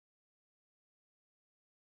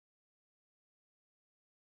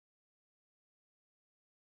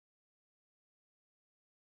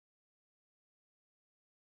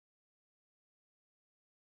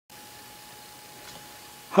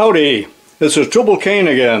Howdy, this is Tublalcain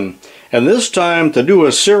again, and this time to do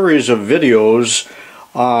a series of videos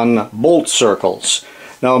on bolt circles.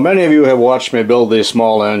 Now many of you have watched me build these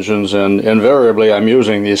small engines, and invariably I'm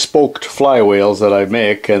using these spoked flywheels that I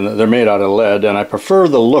make, and they're made out of lead, and I prefer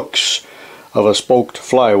the looks of a spoked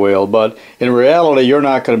flywheel, but in reality you're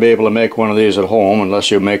not going to be able to make one of these at home unless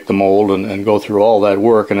you make the mold and go through all that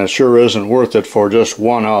work, and it sure isn't worth it for just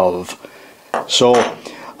one of. So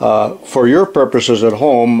for your purposes at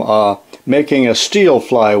home, making a steel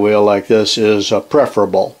flywheel like this is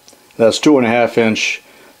preferable. That's 2.5-inch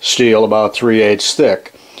steel, about 3/8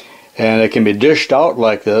 thick, and it can be dished out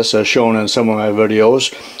like this as shown in some of my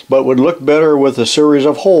videos, but would look better with a series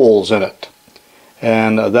of holes in it.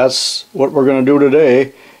 And that's what we're going to do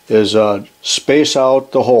today, is space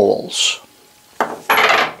out the holes.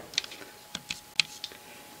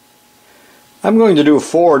 I'm going to do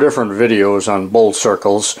 4 different videos on bolt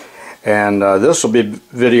circles, and this will be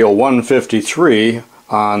video 153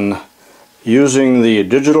 on using the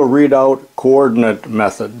digital readout coordinate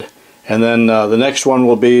method, and then the next one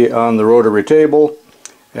will be on the rotary table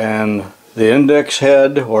and the index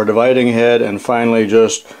head or dividing head, and finally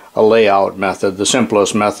just a layout method, the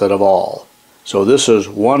simplest method of all. So this is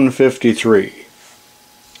 153.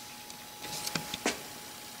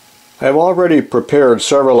 I've already prepared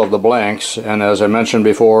several of the blanks, and as I mentioned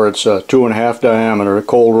before, it's a 2.5 diameter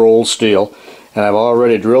cold rolled steel, and I've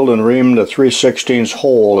already drilled and reamed a 3/16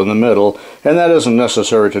 hole in the middle, and that isn't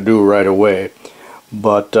necessary to do right away.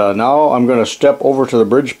 But now I'm going to step over to the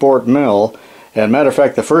Bridgeport mill, and matter of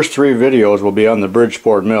fact the first 3 videos will be on the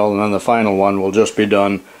Bridgeport mill, and then the final one will just be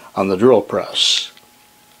done on the drill press.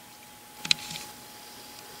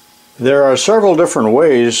 There are several different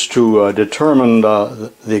ways to determine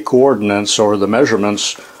the coordinates or the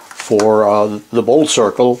measurements for the bolt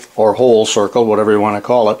circle or hole circle, whatever you want to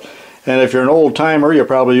call it. And if you're an old timer, you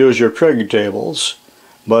probably use your trig tables.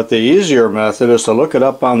 But the easier method is to look it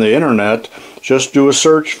up on the internet. Just do a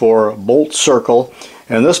search for bolt circle,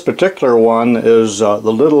 and this particular one is the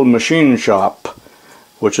Little Machine Shop,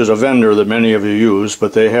 which is a vendor that many of you use,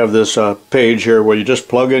 but they have this page here where you just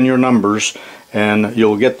plug in your numbers and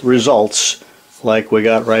you'll get results like we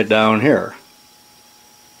got right down here.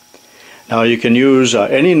 Now you can use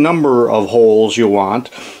any number of holes you want.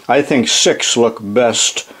 I think 6 look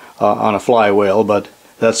best on a flywheel, but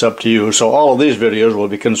that's up to you. So all of these videos will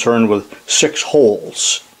be concerned with 6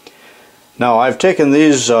 holes. Now I've taken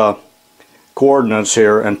these coordinates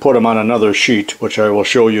here and put them on another sheet, which I will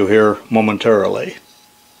show you here momentarily.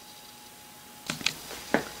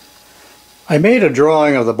 I made a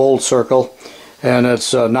drawing of the bolt circle, and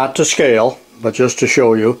it's not to scale, but just to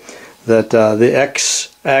show you that the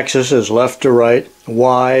x-axis is left to right,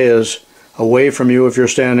 y is away from you if you're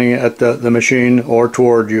standing at the machine or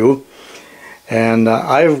toward you, and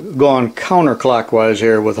I've gone counterclockwise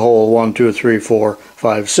here with hole 1, 2, 3, 4,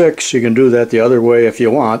 5, 6. You can do that the other way if you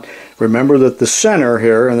want. Remember that the center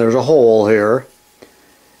here, and there's a hole here,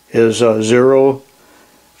 is 0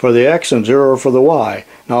 for the x and 0 for the y.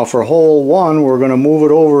 Now for hole 1, we're going to move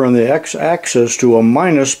it over on the x-axis to a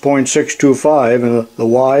minus 0.625, and the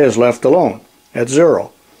y is left alone at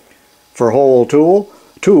 0. For hole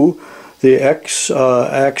 2, the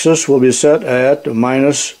x-axis will be set at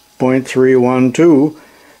minus 0.312,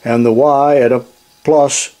 and the y at a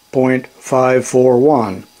plus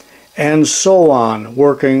 0.541, and so on,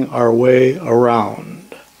 working our way around.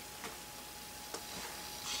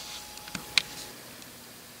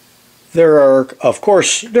 There are, of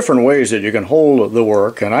course, different ways that you can hold the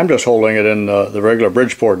work, and I'm just holding it in the regular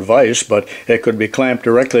Bridgeport vise, but it could be clamped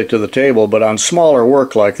directly to the table. But on smaller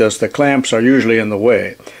work like this, the clamps are usually in the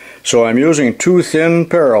way. So I'm using 2 thin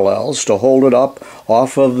parallels to hold it up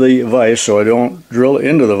off of the vise so I don't drill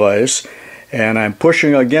into the vise, and I'm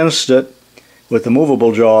pushing against it with the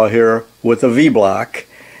movable jaw here with a V-block,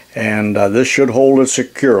 and this should hold it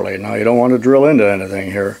securely. Now you don't want to drill into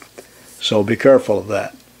anything here, so be careful of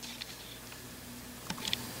that.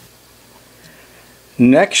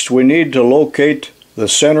 Next, we need to locate the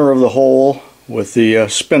center of the hole with the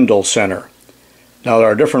spindle center. Now there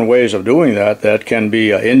are different ways of doing that. That can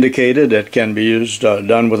be indicated, it can be used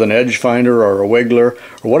done with an edge finder or a wiggler,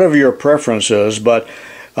 or whatever your preference is, but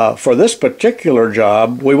for this particular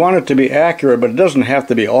job we want it to be accurate, but it doesn't have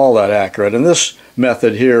to be all that accurate, and this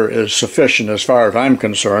method here is sufficient as far as I'm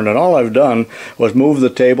concerned. And all I've done was move the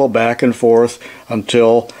table back and forth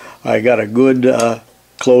until I got a good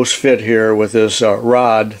close fit here with this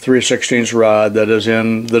rod, 3/16 rod that is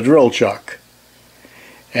in the drill chuck.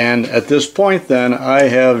 And at this point then I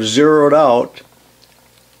have zeroed out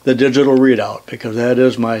the digital readout because that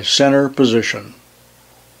is my center position.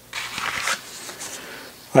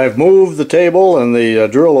 I've moved the table and the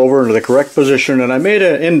drill over into the correct position, and I made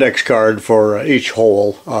an index card for each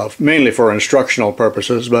hole, mainly for instructional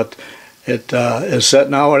purposes, but it is set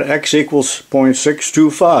now at x equals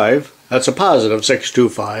 0.625. That's a positive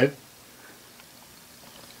 625.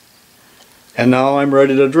 And now I'm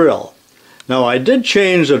ready to drill. Now I did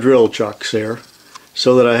change the drill chucks here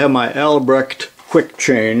so that I have my Albrecht quick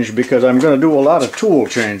change, because I'm going to do a lot of tool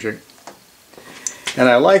changing. And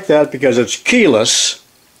I like that because it's keyless.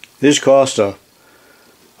 These cost a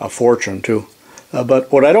fortune too.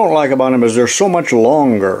 But what I don't like about them is they're so much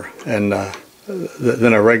longer than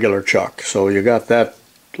a regular chuck. So you got that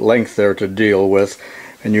length there to deal with,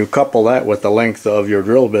 and you couple that with the length of your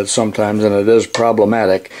drill bit sometimes, and it is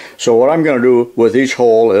problematic. So what I'm going to do with each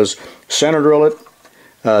hole is center drill it,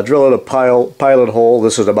 drill it a pilot hole.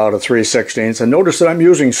 This is about a 3/16, and notice that I'm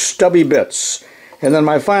using stubby bits. And then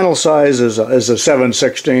my final size is a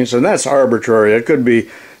 7/16, and that's arbitrary. It could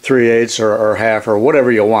be 3/8 or half or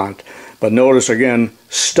whatever you want. But notice again,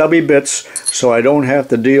 stubby bits, so I don't have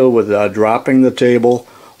to deal with dropping the table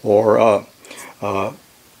or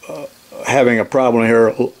having a problem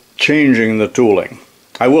here changing the tooling.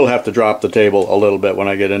 I will have to drop the table a little bit when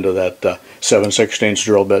I get into that 7/16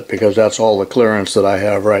 drill bit, because that's all the clearance that I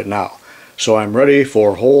have right now. So I'm ready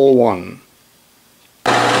for hole 1.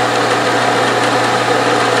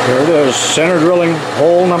 Here it is, center drilling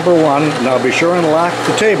hole number 1. Now be sure and lock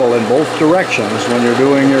the table in both directions when you're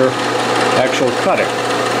doing your actual cutting.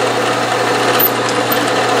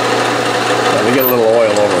 We'll get a little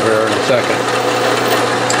oil over here in a second.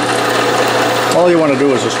 All you want to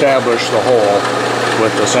do is establish the hole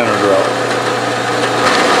with the center drill.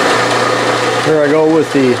 Here I go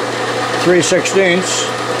with the 3/16.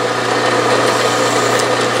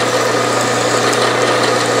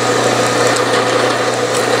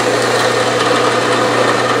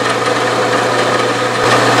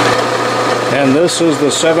 And this is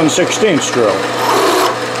the 7/16 drill.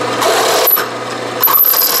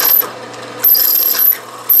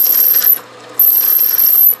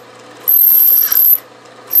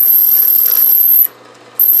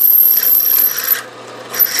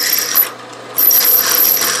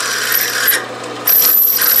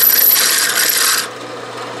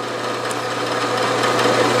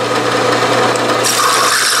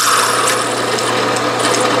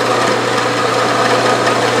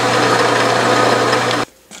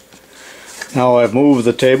 Now I've moved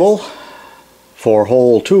the table for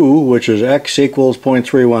hole 2, which is x equals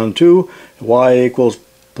 0.312, y equals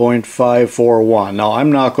 0.541. Now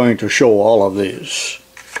I'm not going to show all of these.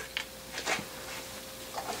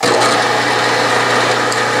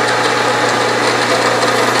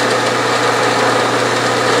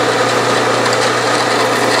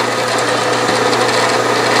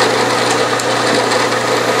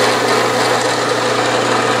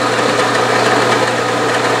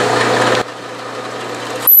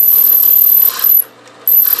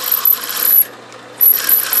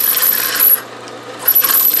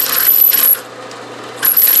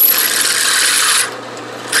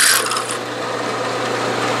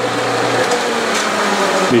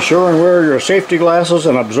 Be sure and wear your safety glasses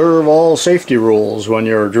and observe all safety rules when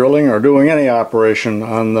you're drilling or doing any operation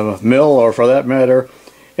on the mill, or for that matter,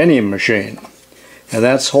 any machine. And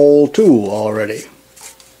that's hole 2 already.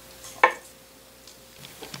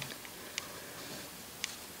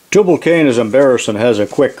 Tublalcain is embarrassing, has a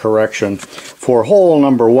quick correction. For hole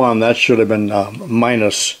number 1, that should have been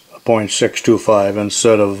minus 0.625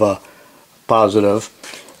 instead of positive.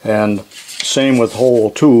 And same with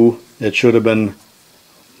hole 2, it should have been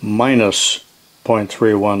minus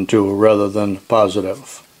 0.312 rather than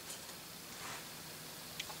positive.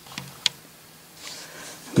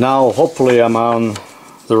 Now hopefully I'm on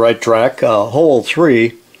the right track. Hole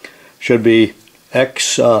 3 should be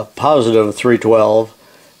x positive 312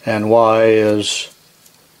 and y is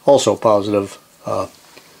also positive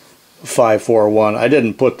 541. I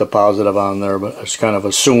didn't put the positive on there, but it's kind of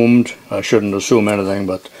assumed. I shouldn't assume anything,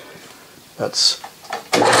 but that's...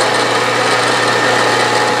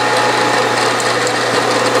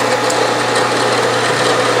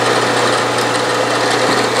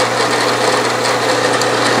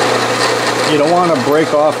 You don't want to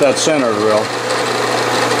break off that center drill.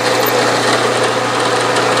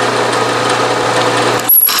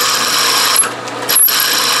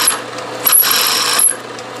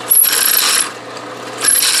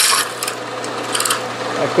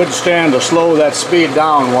 I could stand to slow that speed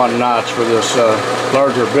down 1 notch for this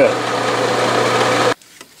larger bit.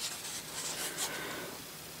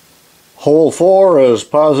 Hole 4 is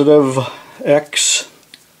positive x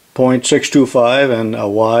 0.625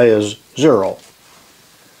 and y is 0.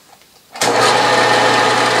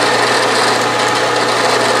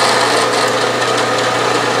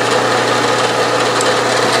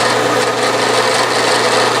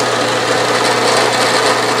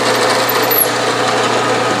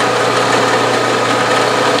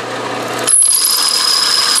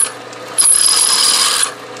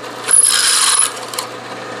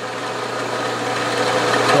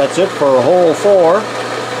 that's it for hole 4.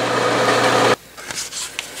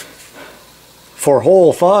 For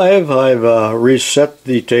hole 5, I've reset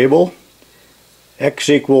the table. X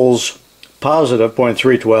equals positive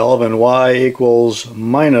 0.312 and Y equals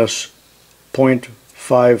minus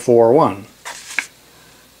 0.541.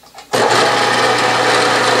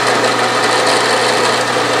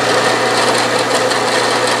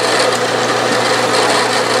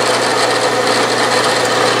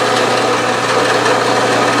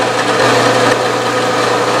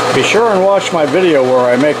 Be sure and watch my video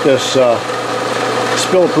where I make this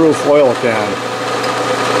spill-proof oil can.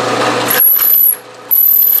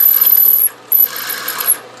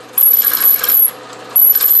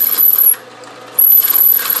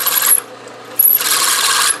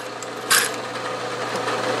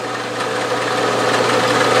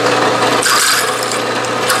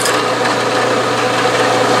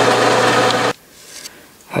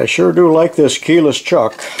 I sure do like this keyless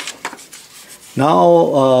chuck.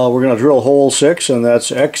 Now we're going to drill hole 6, and that's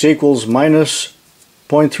X equals minus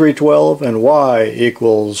 0.312 and Y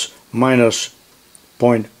equals minus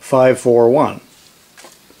 0.541.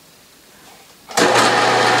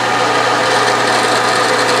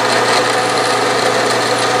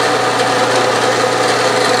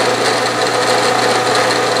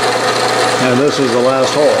 And this is the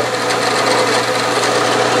last hole.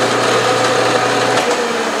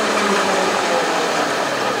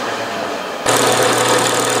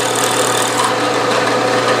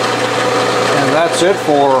 That's it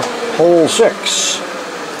for hole 6.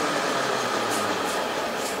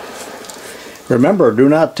 Remember, do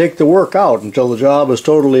not take the work out until the job is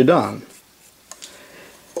totally done.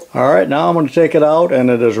 Alright, now I'm going to take it out and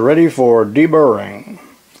it is ready for deburring.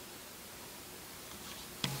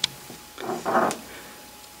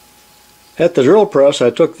 At the drill press I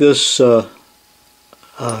took this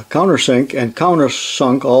countersink and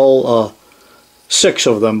countersunk all 6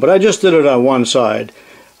 of them, but I just did it on one side.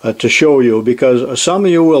 To show you, because some of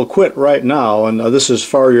you will quit right now, and this is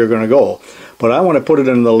far you're going to go, but I want to put it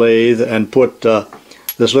in the lathe and put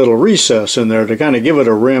this little recess in there to kind of give it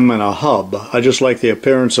a rim and a hub. I just like the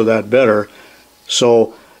appearance of that better,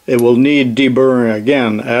 so it will need deburring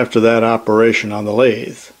again after that operation on the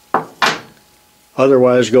lathe.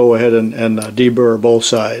 Otherwise, go ahead and deburr both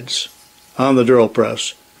sides on the drill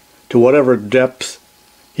press to whatever depth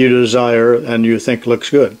you desire and you think looks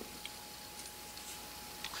good.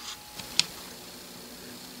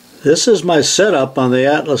 This is my setup on the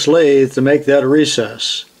Atlas lathe to make that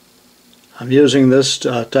recess. I'm using this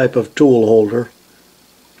type of tool holder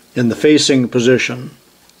in the facing position.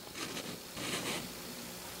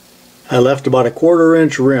 I left about a 1/4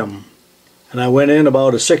 inch rim, and I went in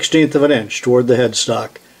about a 1/16 of an inch toward the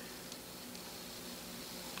headstock.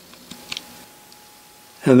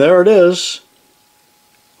 And there it is.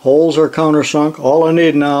 Holes are countersunk. All I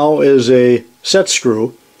need now is a set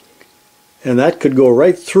screw, and that could go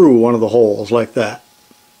right through one of the holes like that.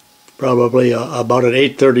 Probably about an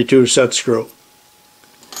 832 set screw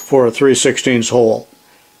for a 3/16 hole.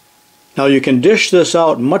 Now you can dish this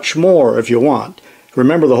out much more if you want.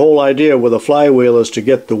 Remember, the whole idea with a flywheel is to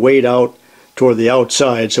get the weight out toward the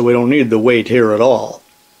outside, so we don't need the weight here at all.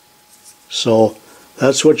 So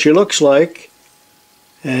that's what she looks like,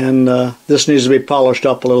 and this needs to be polished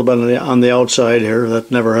up a little bit on the outside here. That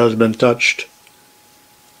never has been touched.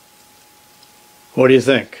 What do you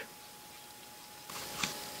think?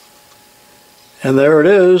 And there it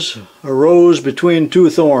is, a rose between 2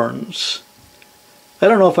 thorns. I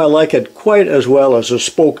don't know if I like it quite as well as a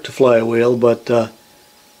spoked flywheel, but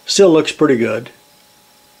still looks pretty good.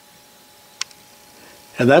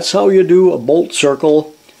 And that's how you do a bolt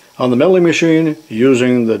circle on the milling machine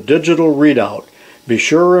using the digital readout. Be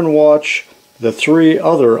sure and watch the 3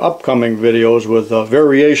 other upcoming videos with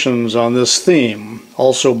variations on this theme,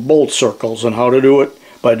 also bolt circles and how to do it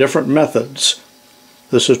by different methods.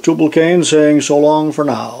 This is Tublalcain saying so long for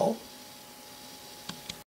now.